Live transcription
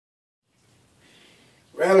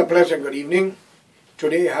Well, a pleasant good evening.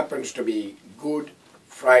 Today happens to be Good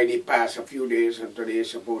Friday past a few days, and today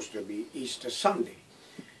is supposed to be Easter Sunday,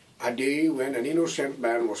 a day when an innocent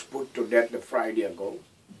man was put to death the Friday ago,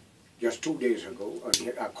 just 2 days ago,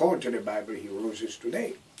 and according to the Bible, he roses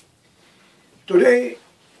today. Today,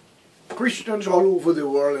 Christians all over the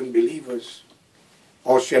world and believers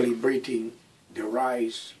are celebrating the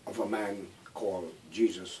rise of a man called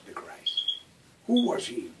Jesus the Christ. Who was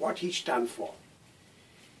he? What he stand for?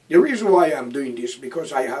 The reason why I'm doing this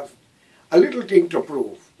because I have a little thing to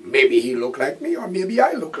prove. Maybe he look like me or maybe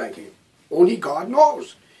I look like him. Only God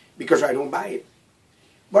knows because I don't buy it.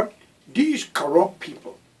 But these corrupt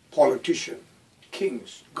people, politicians,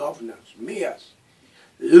 kings, governors, mayors,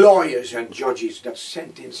 lawyers and judges that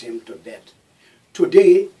sentence him to death,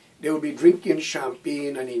 today they will be drinking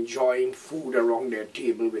champagne and enjoying food around their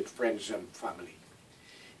table with friends and family.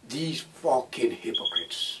 These fucking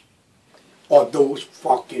hypocrites. Or those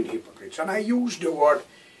fucking hypocrites. And I use the word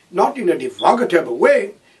not in a derogatory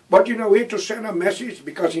way, but in a way to send a message,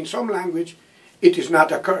 because in some language it is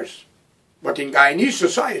not a curse. But in Guyanese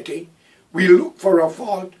society, we look for a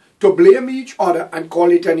fault to blame each other and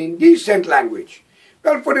call it an indecent language.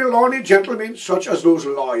 Well, for the learned gentlemen such as those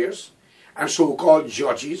lawyers and so-called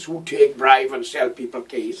judges who take bribe and sell people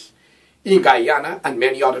case in Guyana and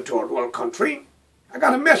many other third world countries, I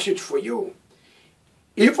got a message for you.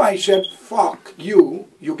 If I said, fuck you,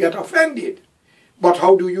 you get offended. But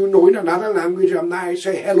how do you know in another language I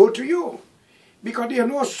say hello to you? Because there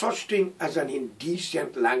is no such thing as an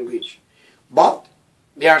indecent language. But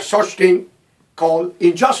there are such thing called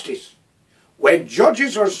injustice. When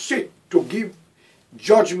judges are sit to give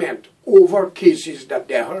judgment over cases that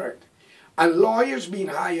they heard, and lawyers being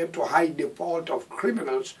hired to hide the fault of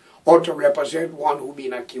criminals or to represent one who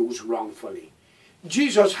been accused wrongfully.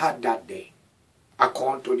 Jesus had that day.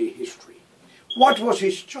 According to the history. What was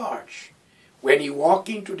his charge? When he walked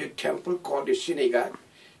into the temple called the synagogue,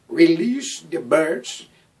 release the birds,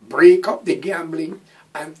 break up the gambling,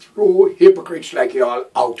 and throw hypocrites like y'all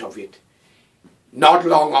out of it. Not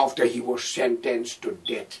long after he was sentenced to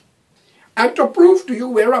death. And to prove to you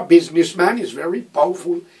where a businessman is very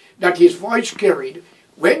powerful, that his voice carried,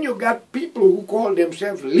 when you got people who call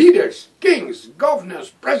themselves leaders, kings,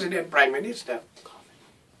 governors, president, prime minister,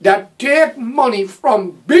 that take money from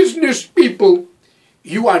business people,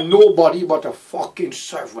 you are nobody but a fucking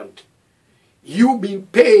servant. You've been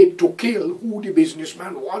paid to kill who the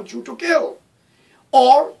businessman wants you to kill.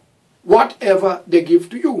 Or whatever they give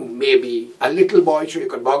to you. Maybe a little boy so you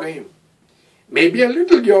could bugger him. Maybe a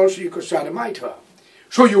little girl so you could sodomite her.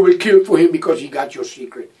 So you will kill for him because he got your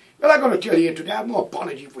secret. Well, I'm going to tell you today, I have no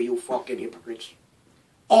apology for you fucking hypocrites.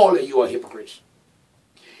 All of you are hypocrites.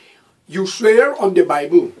 You swear on the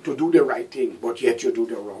Bible to do the right thing, but yet you do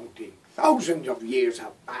the wrong thing. Thousands of years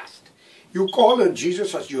have passed. You call on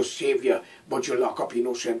Jesus as your Savior, but you lock up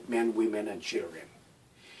innocent men, women, and children.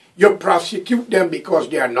 You prosecute them because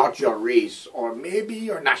they are not your race, or maybe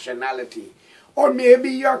your nationality, or maybe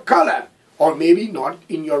your color, or maybe not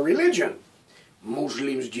in your religion.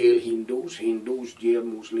 Muslims jail Hindus, Hindus jail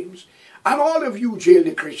Muslims, and all of you jail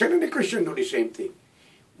the Christian, and the Christian do the same thing.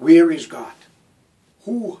 Where is God?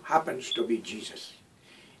 Who happens to be Jesus?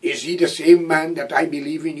 Is he the same man that I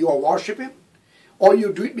believe in you or worship him? Or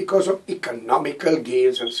you do it because of economical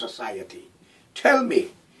gains in society? Tell me.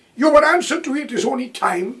 Your answer to it is only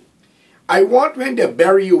time. I want when they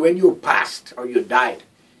bury you, when you passed, or you died,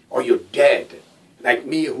 or you're dead, like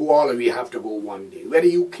me, who all of you have to go one day. Whether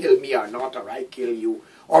you kill me or not, or I kill you,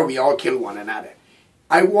 or we all kill one another.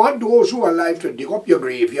 I want those who are alive to dig up your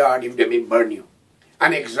graveyard if they may burn you,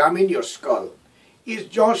 and examine your skull. Is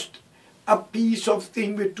just a piece of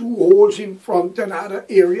thing with 2 holes in front and other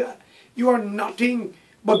area. You are nothing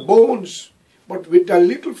but bones. But with a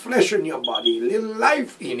little flesh in your body, little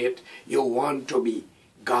life in it, you want to be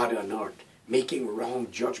God on earth, making wrong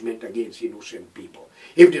judgment against innocent people.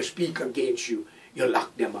 If they speak against you, you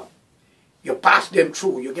lock them up. You pass them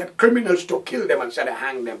through. You get criminals to kill them instead of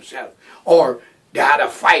hang themselves. Or they had a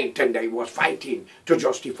fight and they was fighting to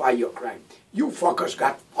justify your crime. You fuckers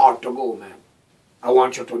got far to go, man. I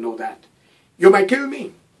want you to know that. You might kill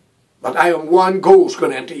me, but I am one ghost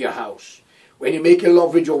going to enter your house. When you make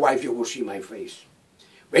love with your wife, you will see my face.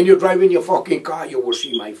 When you drive in your fucking car, you will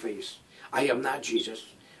see my face. I am not Jesus.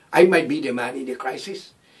 I might be the man in the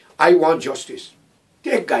crisis. I want justice.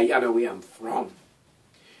 Take Guyana where I'm from,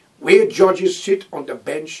 where judges sit on the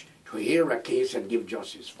bench to hear a case and give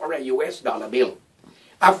justice for a US dollar bill.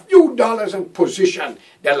 A few dollars in position,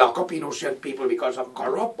 they lock up innocent people because of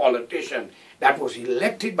corrupt politician that was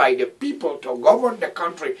elected by the people to govern the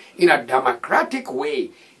country in a democratic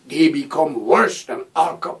way. they become worse than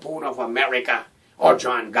Al Capone of America or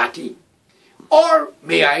John Gotti. Or,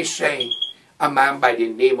 may I say, a man by the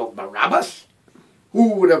name of Barabbas,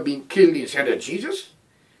 who would have been killed instead of Jesus.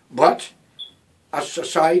 But, as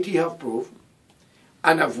society have proved,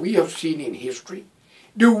 and as we have seen in history,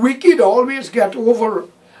 the wicked always get over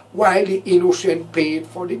while the innocent paid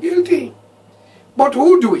for the guilty. But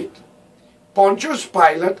who do it? Pontius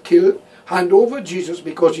Pilate hand over Jesus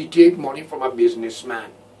because he take money from a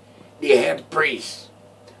businessman, the head priest,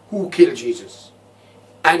 who killed Jesus.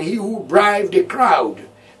 And he who bribed the crowd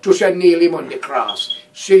to say nail him on the cross.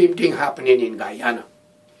 Same thing happening in Guyana.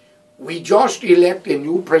 We just elect a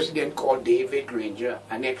new president called David Granger,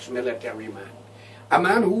 an ex-military man. A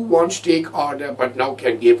man who once take order but now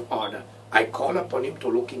can give order. I call upon him to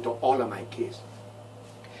look into all of my case.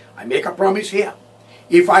 I make a promise here.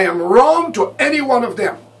 If I am wrong to any one of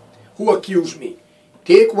them who accuse me,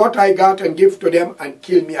 take what I got and give to them and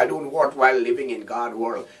kill me. I don't want while living in God's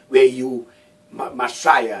world where you,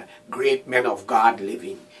 Messiah, great men of God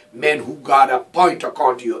living. Men who God appoint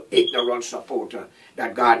according to your ignorant supporter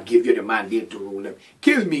that God give you the mandate to rule them.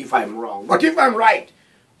 Kill me if I'm wrong. But if I'm right,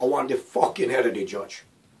 I want the fucking head of the judge,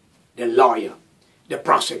 the lawyer, the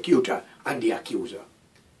prosecutor, and the accuser.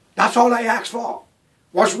 That's all I ask for.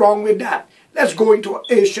 What's wrong with that? Let's go into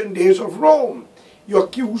ancient days of Rome. You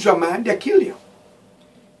accuse a man, they kill you.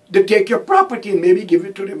 They take your property and maybe give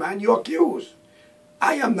it to the man you accuse.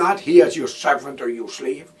 I am not here as your servant or your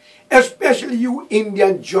slave. Especially you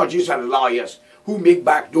Indian judges and lawyers who make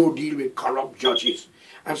backdoor deal with corrupt judges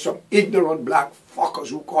and some ignorant black fuckers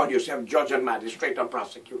who call yourself judge and magistrate and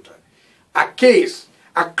prosecutor. A case,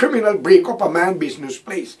 a criminal break up a man's business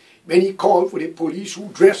place when he called for the police who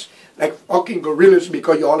dress like fucking gorillas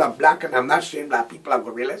because you all are black, and I'm not saying black people are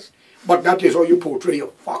gorillas, but that is how you portray your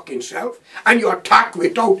fucking self, and you attack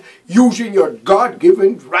without using your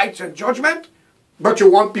God-given rights and judgment, but you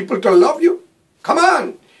want people to love you? Come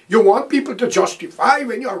on! You want people to justify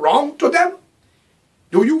when you're wrong to them?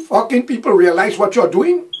 Do you fucking people realize what you're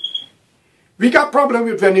doing? We got problem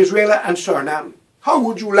with Venezuela and Suriname. How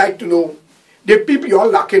would you like to know the people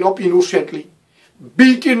you're locking up innocently,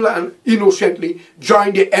 beating innocently,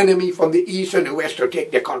 join the enemy from the east and the west to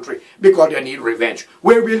take the country because they need revenge?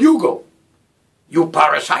 Where will you go? You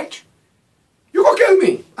parasite? You go kill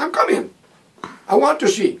me. I'm coming. I want to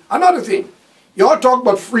see. Another thing. You all talk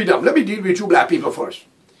about freedom. Let me deal with you black people first.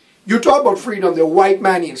 You talk about freedom, the white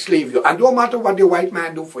man enslaved you. And no matter what the white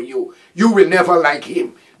man do for you, you will never like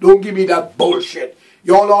him. Don't give me that bullshit.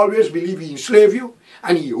 You all always believe he enslaved you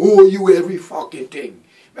and he owe you every fucking thing.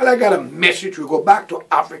 Well, I got a message. We go back to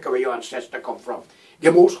Africa where your ancestors come from.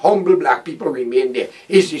 The most humble black people remain there.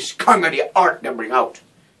 It's this scum of the art they bring out.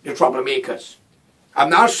 The troublemakers.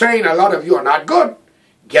 I'm not saying a lot of you are not good.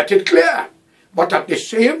 Get it clear. But at the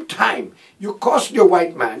same time, you cost the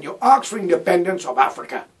white man, you ask for independence of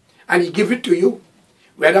Africa, and he give it to you.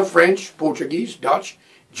 Whether French, Portuguese, Dutch,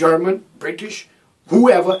 German, British,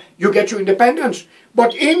 whoever, you get your independence.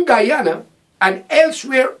 But in Guyana and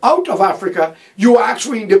elsewhere out of Africa, you ask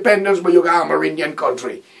for independence, but you got a Amerindian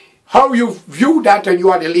country. How you view that, and you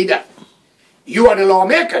are the leader. You are the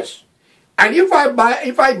lawmakers. And if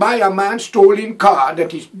I buy a man's stolen car,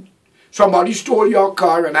 that is, somebody stole your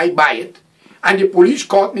car and I buy it, and the police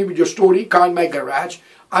caught me with your stolen car in my garage,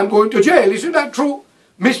 I'm going to jail. Isn't that true,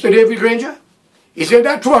 Mr. David Granger? Isn't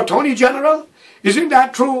that true, Attorney General? Isn't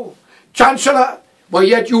that true, Chancellor? But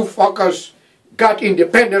yet you fuckers got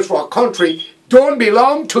independence for a country don't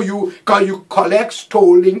belong to you because you collect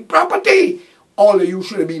stolen property. All of you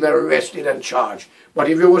should have been arrested and charged. But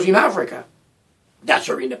if it was in Africa, that's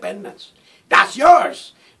your independence. That's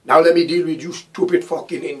yours. Now let me deal with you stupid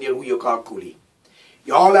fucking Indian who you call coolie.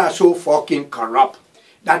 Y'all are so fucking corrupt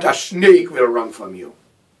that a snake will run from you.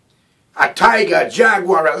 A tiger, a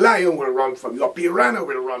jaguar, a lion will run from you. A piranha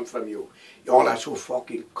will run from you. Y'all are so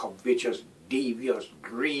fucking covetous, devious,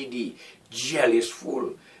 greedy, jealous,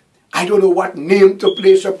 fool. I don't know what name to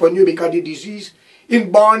place upon you because the disease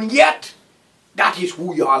ain't born yet. That is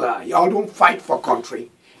who y'all are. Y'all don't fight for country.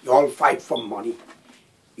 Y'all fight for money.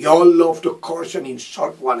 Y'all love to curse and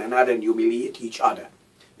insult one another and humiliate each other.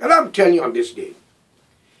 And I'm telling you on this day,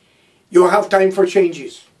 you have time for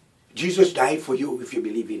changes. Jesus died for you if you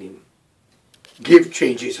believe in him. Give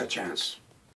changes a chance.